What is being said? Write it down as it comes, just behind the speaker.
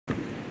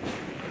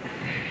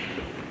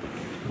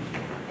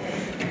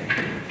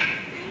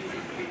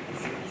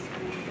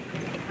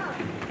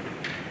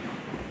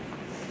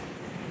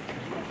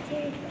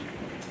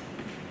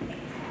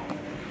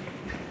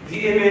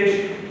The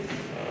image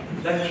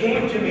that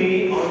came to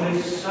me on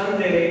this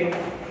Sunday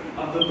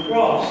of the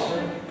cross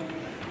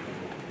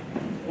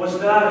was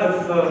that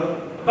of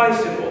a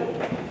bicycle.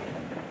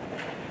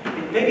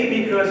 It may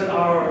be because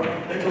our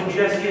little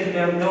Jesse, as you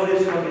have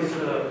noticed from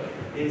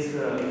his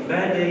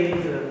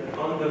band-aid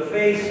on the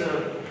face,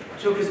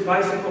 took his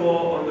bicycle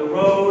on the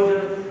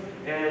road,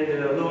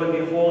 and lo and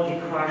behold, he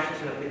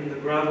crashed in the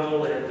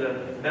gravel,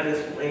 and that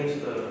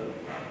explains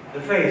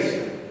the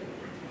face.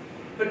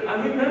 But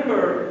I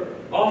remember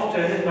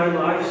often in my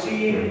life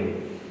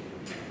seeing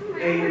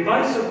a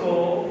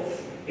bicycle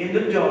in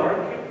the dark,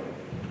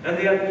 and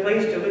they had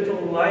placed a little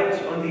light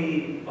on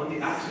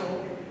the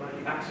axle,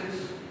 on the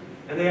axis,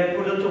 and they had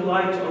put a little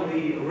light on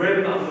the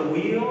rim of the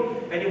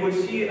wheel, and you would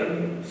see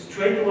a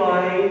straight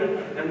line,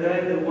 and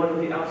then the one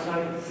on the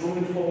outside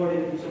moving forward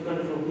in some kind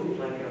of a loop,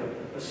 like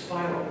a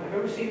spiral. Have you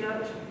ever seen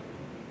that?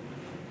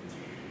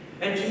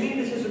 And to me,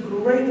 this is a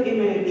great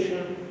image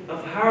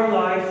of our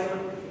life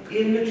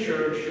in the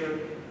church,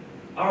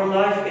 our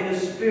life in the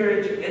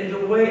Spirit, and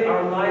the way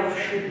our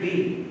life should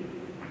be.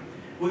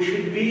 We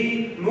should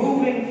be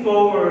moving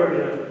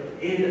forward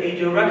in a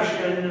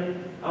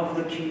direction of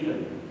the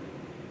kingdom,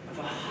 of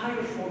a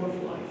higher form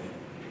of life.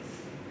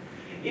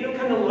 You know,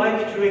 kind of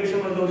like during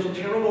some of those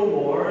terrible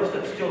wars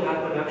that still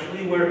happen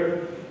actually,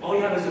 where all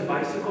you have is a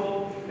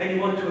bicycle, and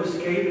you want to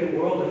escape a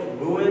world of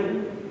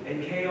ruin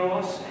and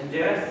chaos and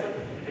death,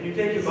 and you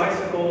take your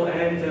bicycle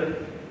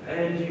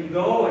and you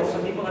go, and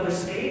some people have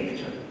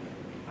escaped.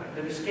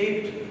 They've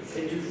escaped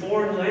into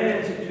foreign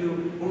lands,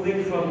 into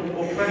moving from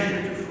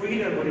oppression to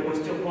freedom when it was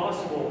still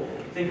possible.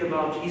 Think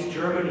about East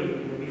Germany,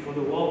 before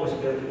the wall was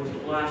built. It was the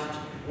last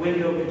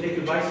window to take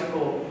a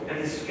bicycle and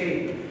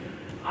escape.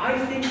 I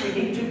think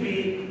we need to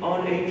be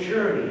on a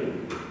journey.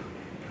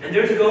 And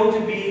there's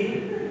going to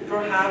be,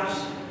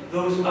 perhaps,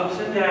 those ups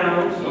and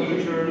downs of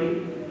the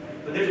journey.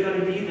 But there's going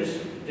to be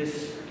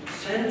this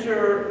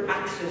center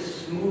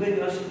axis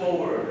moving us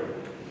forward.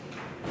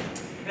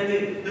 And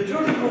the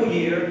liturgical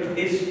year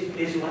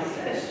is like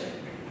this,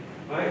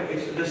 right?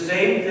 It's the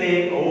same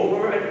thing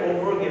over and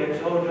over again.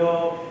 So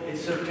no,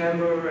 it's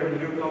September, and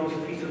here comes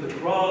the Feast of the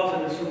Cross,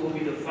 and soon will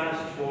be the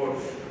fast for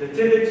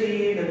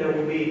Nativity, and there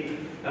will be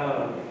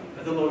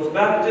the Lord's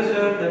baptism,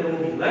 then there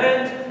will be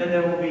Lent, and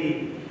there will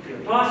be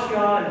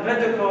Pascha and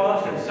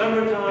Pentecost and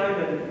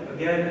summertime, and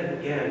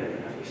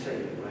again, as we say,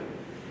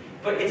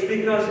 right? But it's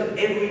because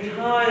every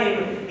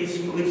time it's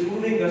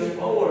moving us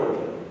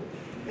forward.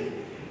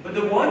 But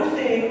the one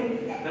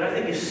thing that I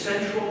think is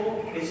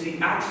central is the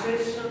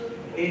axis.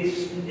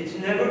 It's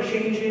never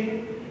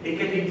changing. It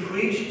can be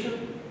preached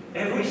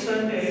every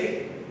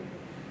Sunday.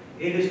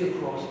 It is the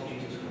cross of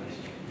Jesus Christ.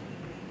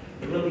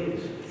 It really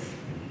is.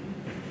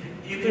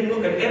 You can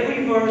look at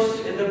every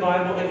verse in the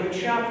Bible, every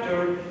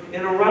chapter,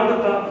 in a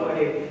roundabout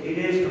way. It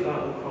is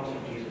about the cross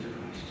of Jesus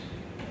Christ.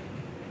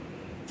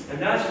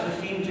 And that's the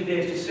theme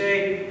today, is to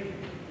say,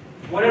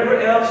 whatever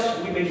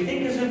else we may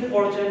think is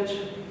important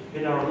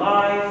in our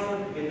life,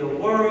 in the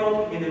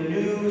world, in the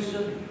news,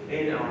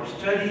 in our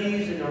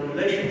studies, in our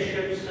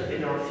relationships,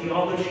 in our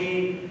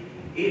theology,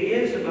 it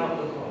is about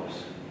the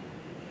cross.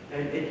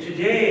 And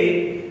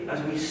today,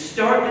 as we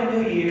start the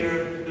new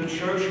year, the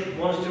church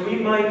wants to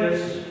remind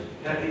us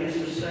that it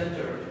is the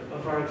center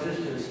of our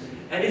existence.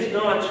 And it's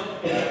not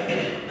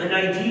an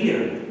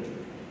idea.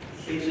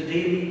 It's a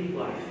daily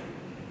life.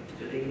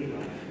 It's a daily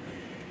life.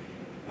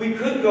 We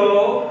could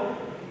go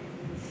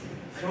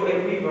through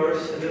every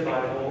verse in the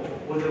Bible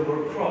with the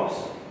word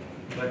cross,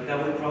 but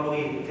that would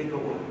probably take a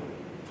while.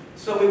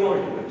 So we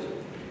won't do it.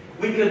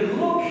 We could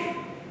look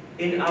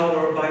in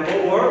our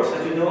Bible Works.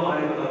 As you know,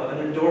 I'm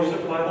an endorser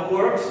of Bible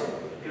Works.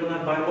 If you don't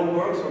have Bible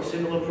Works or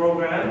similar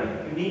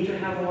program, you need to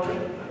have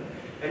one.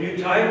 And you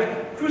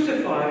type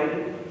crucified,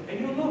 and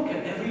you look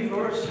at every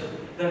verse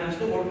that has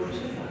the word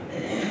crucified.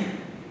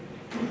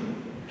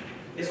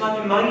 It's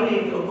like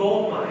mining a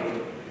gold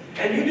mine.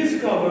 And you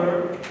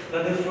discover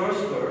that the first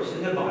verse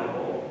in the Bible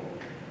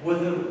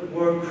with the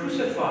word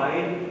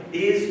crucified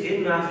is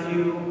in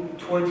Matthew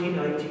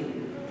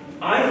 20:19.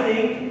 I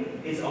think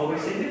it's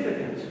always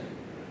significant.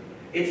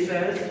 It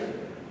says,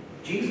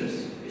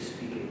 Jesus is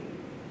speaking.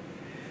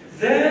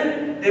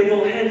 Then they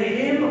will hand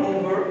him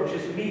over, which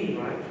is me,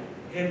 right?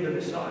 Him, the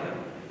Messiah,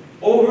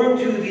 over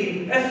to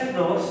the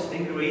ethnos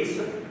in Greece,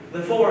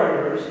 the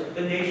foreigners,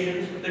 the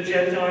nations, the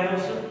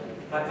Gentiles,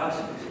 by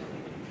us,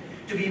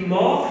 to be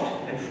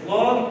mocked and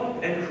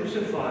flogged and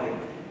crucified.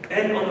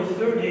 And on the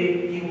third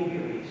day, he will be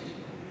raised.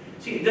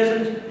 See, it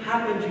doesn't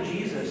happen to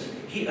Jesus.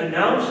 He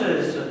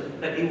announces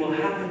that it will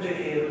happen to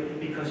him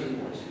because he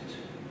wants it.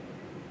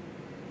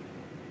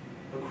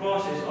 The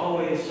cross is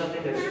always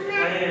something that's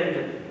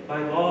planned by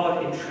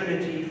God in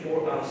Trinity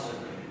for us.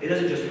 It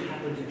doesn't just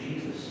happen to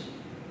Jesus.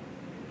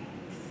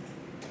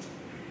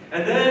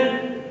 And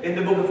then, in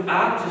the book of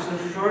Acts, is the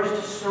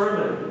first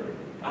sermon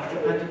after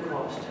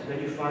Pentecost, and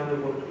then you find the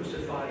word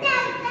crucified.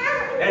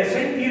 And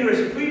St. Peter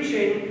is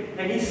preaching,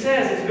 and he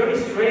says, it's very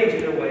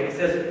strange in a way, he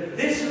says,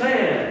 this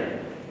man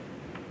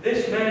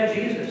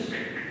Jesus,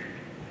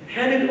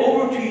 handed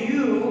over to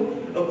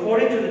you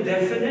according to the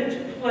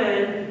definite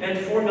plan and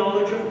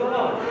foreknowledge of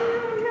God.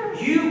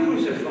 You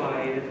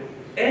crucified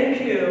and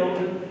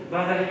killed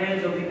by the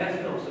hands of the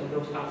ethnos and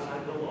those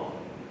outside the law.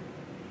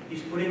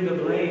 He's putting the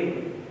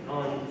blame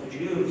on the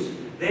Jews.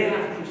 They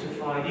have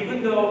crucified,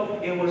 even though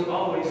it was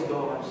always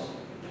God's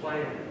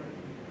plan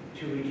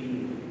to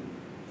redeem.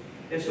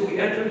 And so we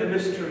enter the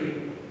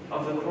mystery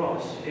of the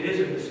cross. It is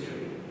a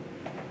mystery.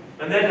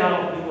 And then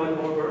I'll do one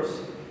more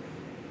verse.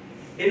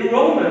 In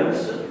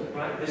Romans,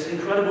 right, this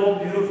incredible,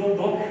 beautiful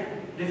book,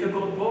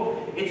 difficult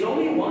book, it's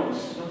only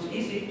once, so it's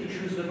easy to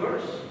choose the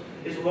verse.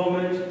 It's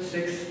Romans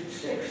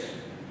 6:6.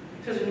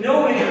 It says,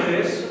 knowing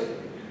this.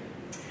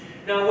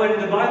 Now, when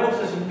the Bible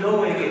says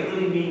knowing, it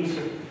really means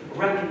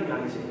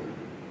recognizing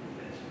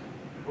this.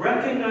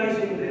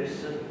 Recognizing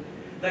this,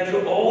 that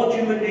your old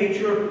human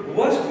nature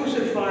was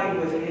crucified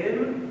with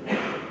Him,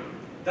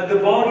 that the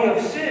body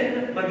of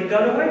sin might be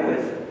done away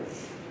with.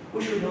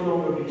 We should no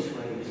longer be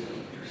slaves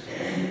to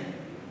sin.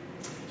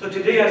 So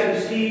today,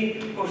 as we see,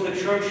 of course, the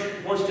church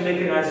wants to make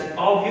it as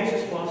obvious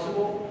as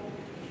possible.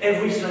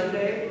 Every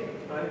Sunday,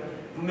 right?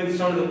 We make the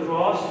sign of the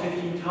cross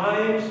 15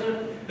 times.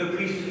 The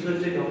priest is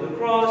lifting up the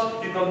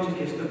cross. You come to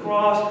kiss the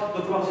cross.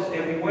 The cross is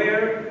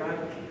everywhere, right?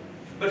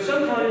 But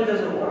sometimes it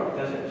doesn't work,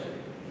 does it?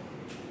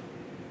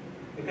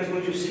 Because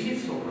we just see it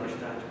so much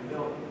that we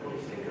don't really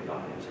think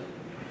about it.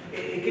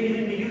 It can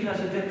even be used as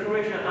a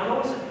decoration.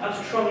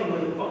 I'm struggling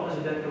with the cross as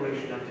a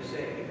decoration, I have to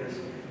say, because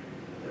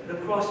the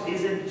cross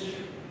isn't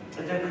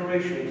a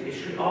decoration. It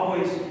should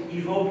always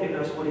evoke in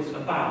us what it's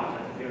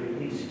about, at the very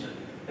least.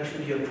 There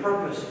should be a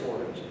purpose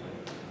for it.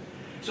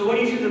 So when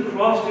you see the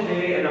cross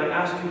today, and I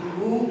ask you,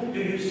 who do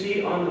you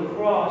see on the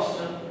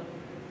cross?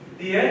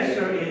 The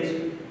answer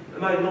is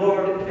my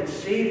Lord and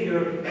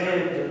Savior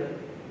and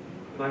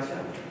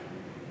myself.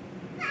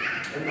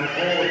 And my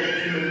old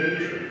human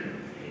nature.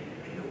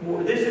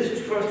 This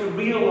is for us to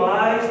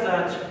realize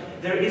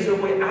that there is a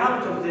way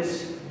out of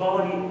this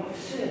body of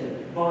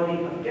sin,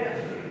 body of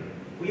death.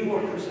 We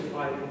were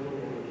crucified with the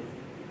Lord.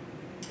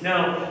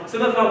 Now,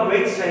 some of our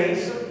great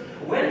saints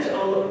went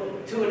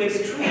to an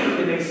extreme,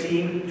 it may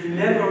seem, to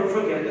never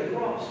forget the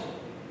cross.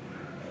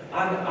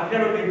 I've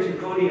never been to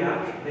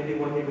Kodiak, maybe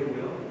one day we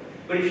will.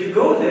 But if you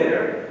go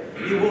there,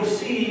 you will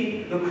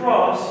see the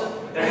cross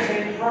that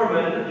St.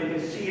 Herman, you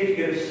can see it, you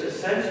get a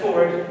sense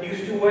for it,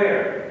 used to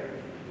wear.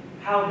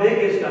 How big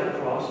is that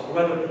cross? Or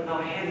rather,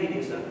 how heavy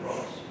is that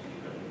cross?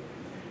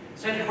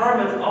 St.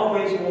 Herman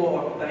always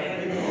wore the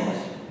heavy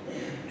cross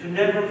to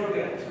never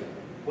forget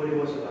what it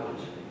was about.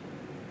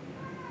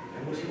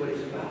 And we'll see what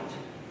it's about.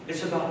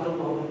 It's about the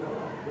love of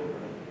God.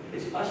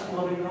 It's us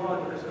loving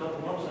God because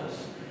God loves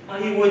us.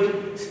 He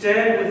would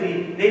stand with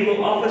the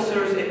naval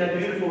officers in that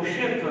beautiful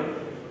ship,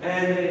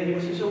 and he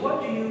would say, so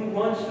what do you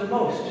want the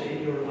most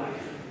in your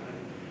life?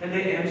 And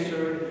they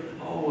answered,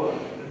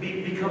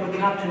 become a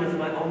captain of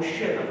my own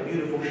ship, a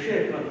beautiful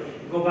ship,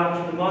 go back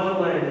to the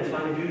motherland and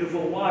find a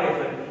beautiful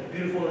wife and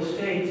beautiful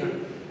estates.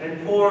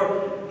 And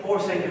poor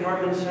St.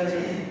 Herman says,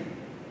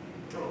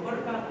 what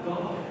about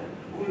God?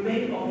 We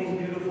made all these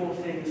beautiful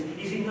things.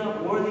 Is He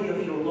not worthy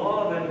of your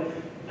love?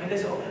 And they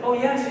say, oh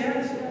yes.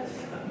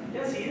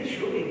 Yes, He is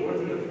surely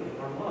worthy of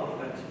our love.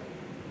 But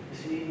you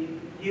see,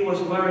 He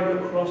was wearing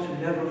the cross to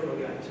never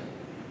forget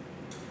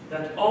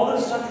that all the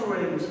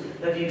sufferings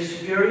that He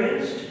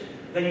experienced,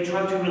 that He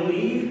tried to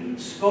relieve,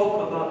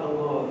 spoke about the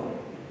love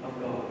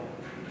of God.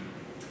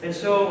 And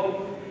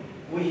so,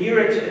 we hear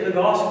it in the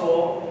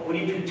gospel. We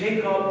need to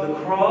take up the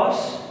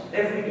cross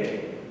every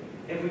day.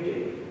 Every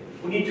day.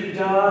 We need to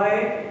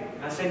die,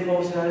 as St.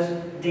 Paul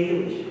says,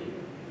 daily.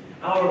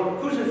 Our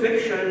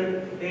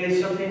crucifixion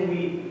is something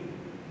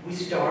we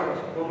start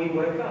when we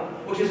wake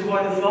up, which is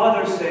why the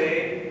fathers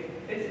say,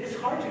 it's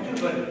hard to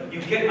do, but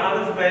you get out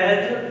of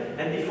bed,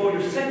 and before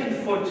your second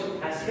foot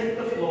has hit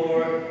the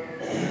floor,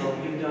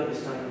 you've done the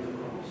sign of the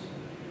cross.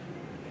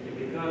 And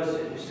because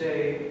you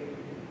say,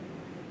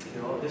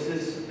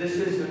 this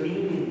is the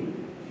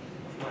meaning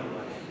of my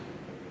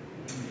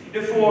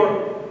life.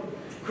 For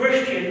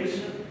Christians,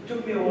 it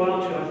took me a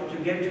while to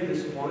get to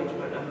this point,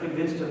 but I'm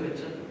convinced of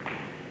it.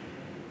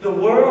 The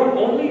world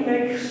only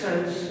makes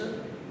sense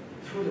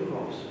through the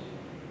cross.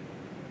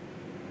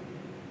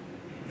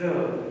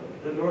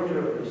 The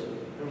murders,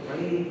 the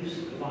rapes,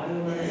 the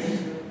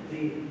violence,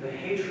 the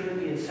hatred,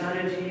 the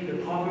insanity,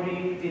 the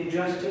poverty, the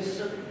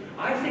injustice.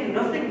 I think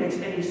nothing makes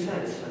any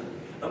sense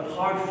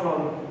apart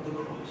from the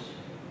cross.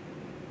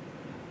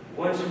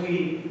 Once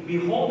we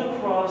behold the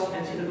cross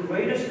and see the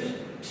greatest,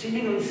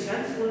 seemingly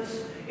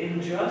senseless,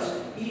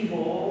 unjust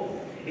evil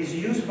is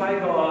used by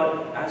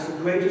God as the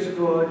greatest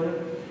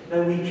good,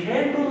 then we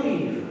can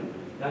believe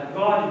that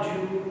God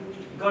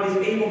is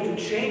able to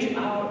change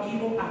our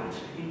evil act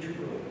into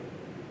good.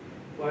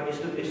 Well,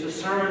 it's the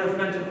sermon of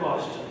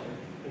Pentecost.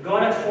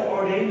 God had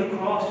foreordained the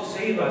cross to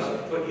save us,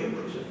 but you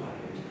crucified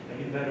it, and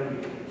you better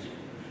read it.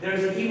 There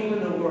is evil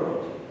in the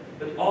world,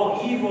 but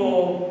all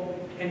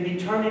evil can be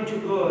turned into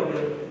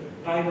good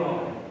by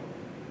God.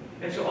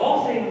 And so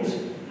all things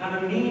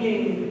have a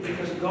meaning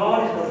because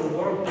God is going to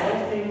work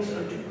all things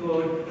unto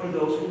good for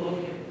those who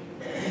love Him.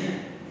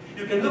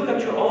 You can look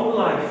at your own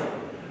life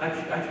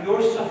at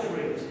your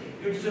sufferings,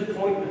 your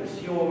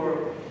disappointments,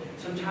 your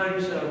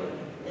sometimes,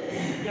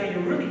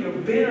 your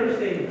bitter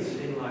things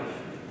in life.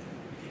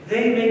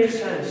 They make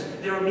sense.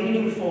 They're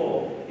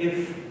meaningful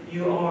if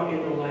you are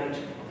in the light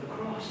of the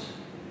cross.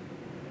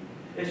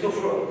 And so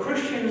for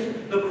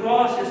Christians, the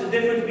cross is the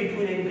difference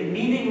between a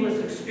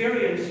meaningless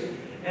experience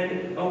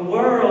and a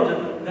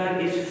world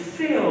that is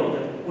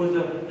filled with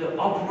the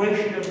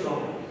operation of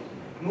God,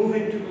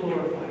 moving to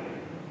glorify Him.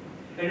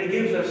 And it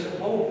gives us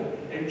hope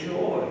and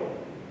joy.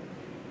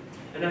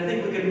 And I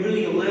think we can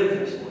really live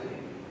this way.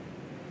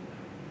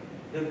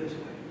 Live this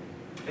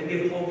way. And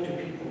give hope to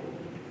people.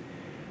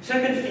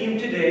 Second theme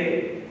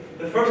today,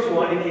 the first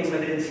one, in case I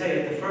didn't say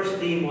it, the first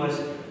theme was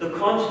the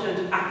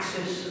constant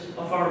axis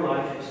of our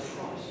life is the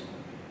cross.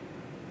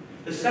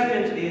 The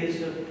second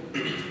is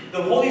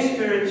the Holy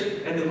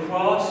Spirit and the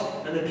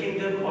cross and the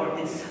kingdom are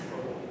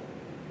inseparable.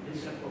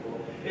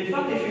 Inseparable. In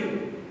fact,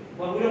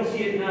 we don't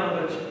see it now,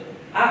 but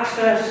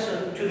access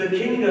to the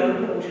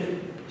kingdom, which is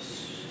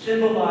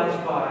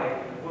symbolized by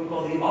what we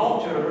call the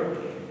altar,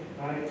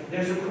 right?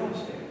 There's a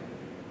cross there.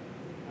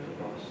 There's a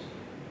cross.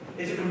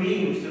 It's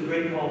green, which is the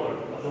great color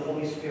of the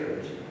Holy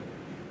Spirit.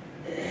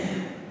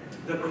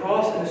 The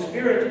cross and the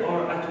Spirit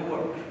are at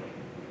work.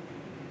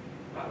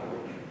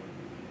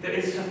 They're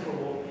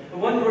inseparable.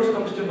 And one verse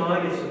comes to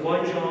mind, it's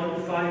 1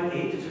 John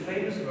 5:8. It's a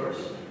famous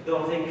verse,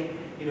 though I think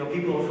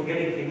people are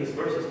forgetting famous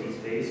verses these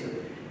days.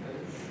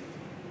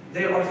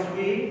 There are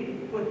three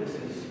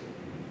witnesses.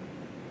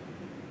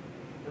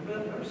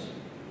 Remember that verse?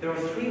 There are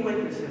three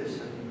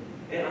witnesses.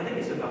 And I think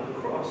it's about the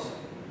cross.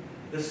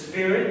 The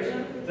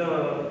Spirit,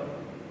 the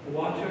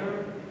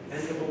water,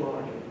 and the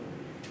blood.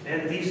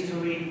 And these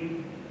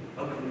three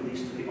agree,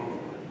 these three are one.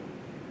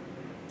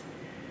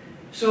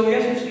 So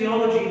yes, it's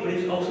theology, but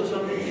it's also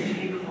something to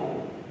take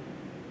home.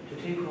 To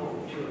take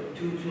home.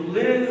 To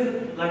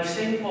live like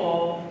St.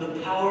 Paul, the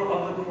power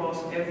of the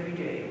cross every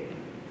day.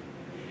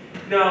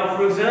 Now,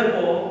 for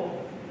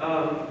example,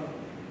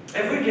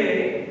 every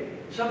day,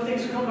 some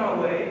things come our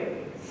way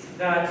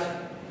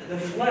that the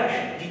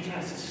flesh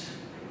detests.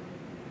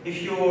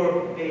 If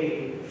you're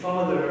a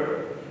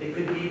father, it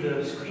could be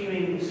the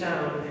screaming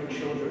sound of your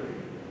children.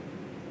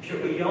 If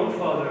you're a young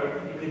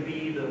father, it could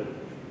be the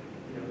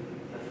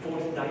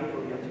fourth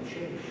diaper you have to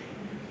change.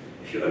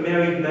 If you're a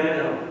married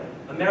man,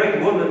 a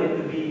married woman, it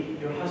could be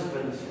your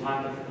husband's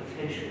lack of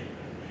attention.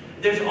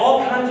 There's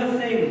all kinds of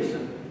things.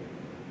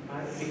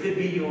 Right? It could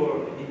be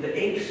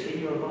the aches in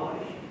your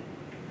life.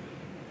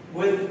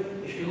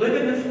 If you live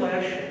in the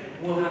flesh,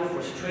 we'll have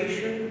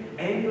frustration,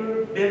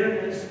 anger,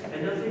 bitterness,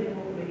 and nothing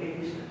will make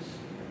any sense.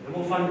 And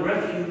we'll find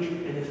refuge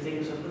in the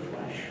things of the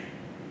flesh.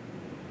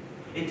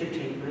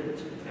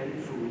 Entertainment,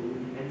 and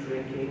food, and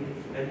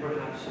drinking, and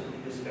perhaps some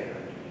despair.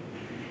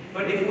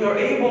 But if we are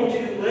able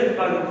to live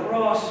by the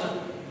cross,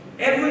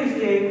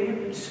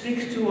 everything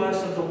speaks to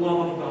us of the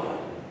love of God.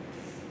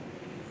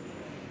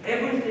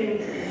 Everything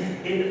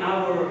in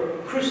our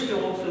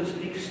crystal, so to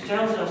speak,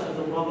 tells us of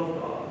the love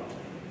of God.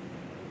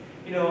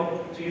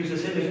 To use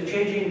this image,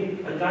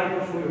 changing a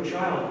diaper for your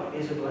child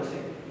is a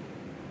blessing.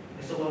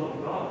 It's the love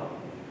of God.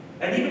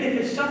 And even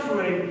if it's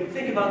suffering,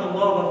 think about the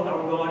love of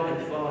our God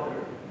and Father,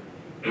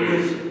 who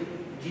is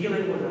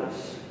dealing with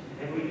us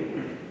every day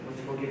with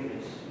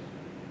forgiveness.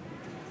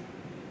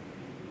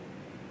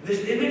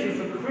 This image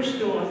of a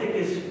crystal, I think,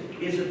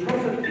 is a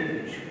perfect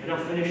image. And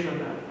I'll finish on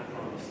that, I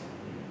promise.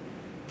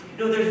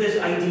 There's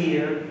this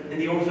idea in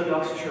the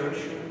Orthodox Church,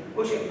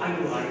 which I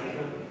like,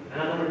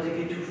 and I don't want to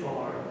take it too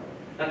far,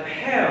 that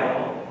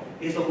hell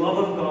is the love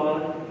of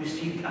God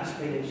received as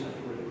pain and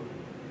suffering.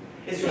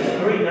 It's just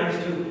very nice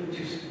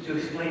to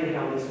explain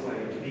hell this way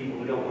to people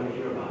who don't want to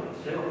hear about it.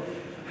 So,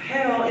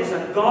 hell is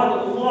that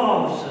God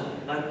loves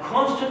like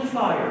constant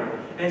fire,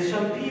 and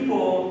some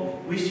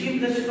people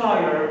receive this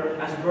fire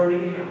as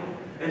burning hell.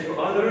 And for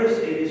others,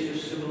 it is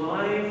just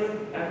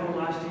sublime,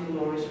 everlasting,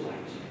 glorious light.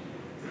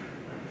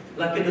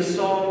 Like in the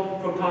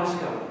song for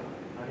Pascha,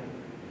 right?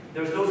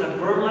 There's those that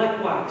burn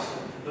like wax,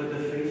 but the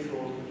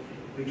faithful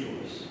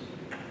rejoice.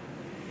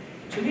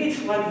 To me,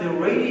 it's like the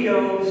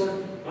radios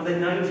of the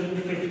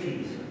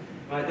 1950s.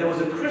 Right? There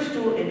was a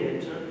crystal in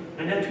it,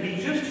 and had to be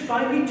just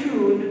finely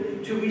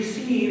tuned to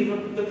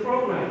receive the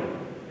program.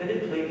 And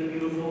it played the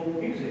beautiful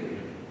music.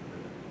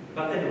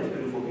 Back then it was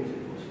beautiful music,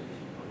 wasn't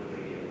it, on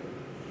the radio.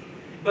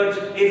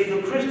 But if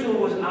the crystal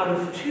was out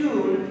of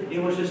tune,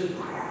 it was just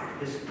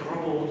this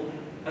garbled,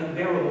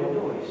 unbearable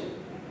noise.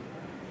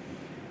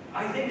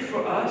 I think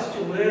for us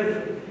to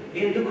live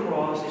in the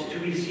cross is to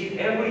receive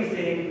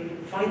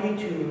everything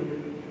finely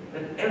tuned,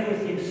 that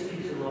everything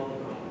speaks in love of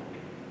God.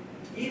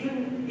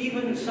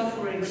 Even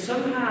suffering,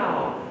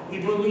 somehow we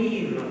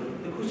believe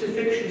the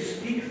crucifixion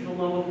speaks the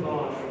love of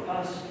God for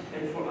us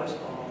and for us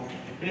all.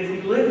 And if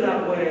we live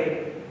that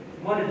way,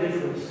 what a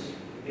difference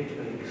it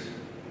makes.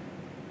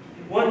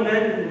 One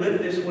man who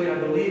lived this way, I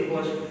believe,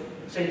 was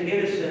St.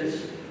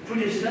 Innocent's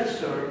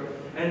predecessor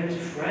and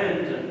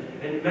friend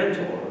and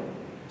mentor,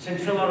 St.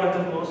 Philaret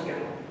of Moscow.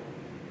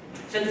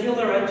 St.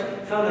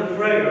 Philaret found a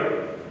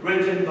prayer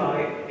written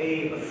by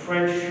a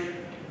French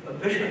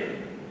bishop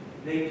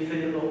named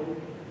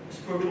Philemon, a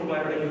spiritual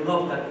writer, and he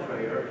loved that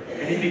prayer.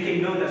 And it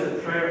became known as the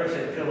prayer of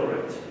St.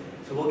 Laurent.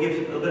 So we'll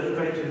give a little bit of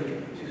credit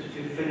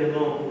to Philemon,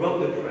 who wrote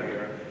the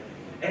prayer.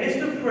 And it's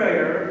the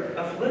prayer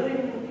of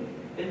living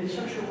in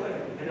such a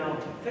way. And I'll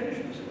finish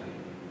this way.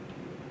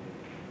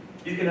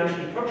 You can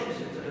actually purchase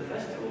it at a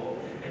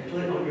festival and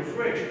put it on your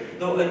fridge.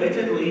 Though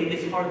admittedly,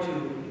 it's hard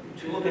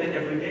to look at it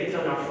every day. It's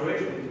on our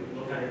fridge. We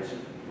look at it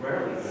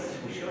rarely, but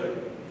we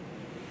should.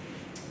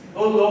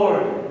 O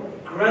Lord,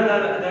 grant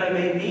that I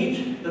may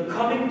meet the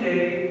coming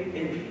day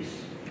in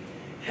peace.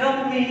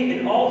 Help me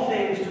in all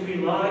things to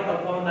rely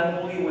upon thy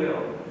holy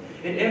will.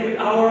 In every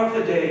hour of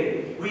the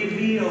day,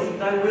 reveal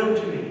thy will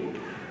to me.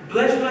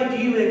 Bless my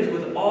dealings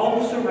with all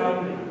who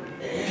surround me.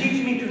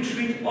 Teach me to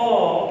treat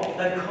all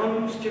that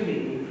comes to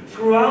me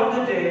throughout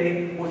the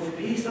day with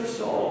peace of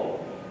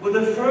soul, with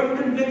a firm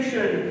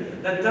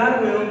conviction that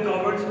thy will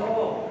governs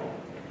all.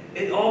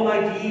 In all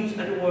my deeds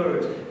and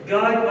words,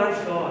 guide my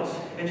thoughts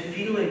and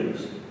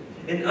feelings.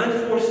 In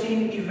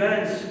unforeseen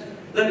events,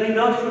 let me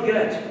not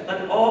forget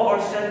that all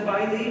are sent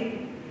by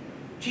thee.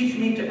 Teach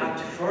me to act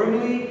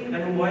firmly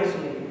and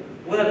wisely,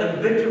 without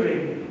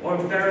embittering or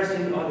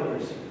embarrassing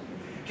others.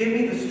 Give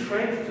me the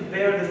strength to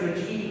bear the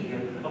fatigue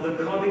of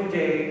the coming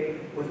day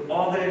with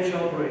all that it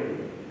shall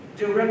bring.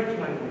 Direct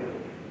my will.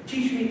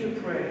 Teach me to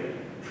pray.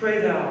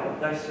 Pray thou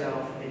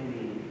thyself in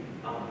me.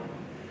 Amen.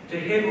 To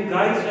him who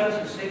guides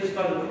us, who saves us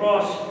by the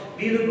cross,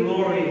 be the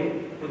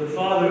glory for the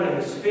Father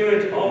and the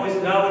Spirit, always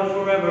now and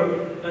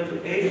forever,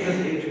 unto ages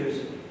of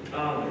ages.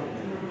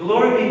 Amen.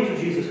 Glory be to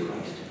Jesus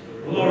Christ.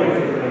 Glory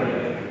to God.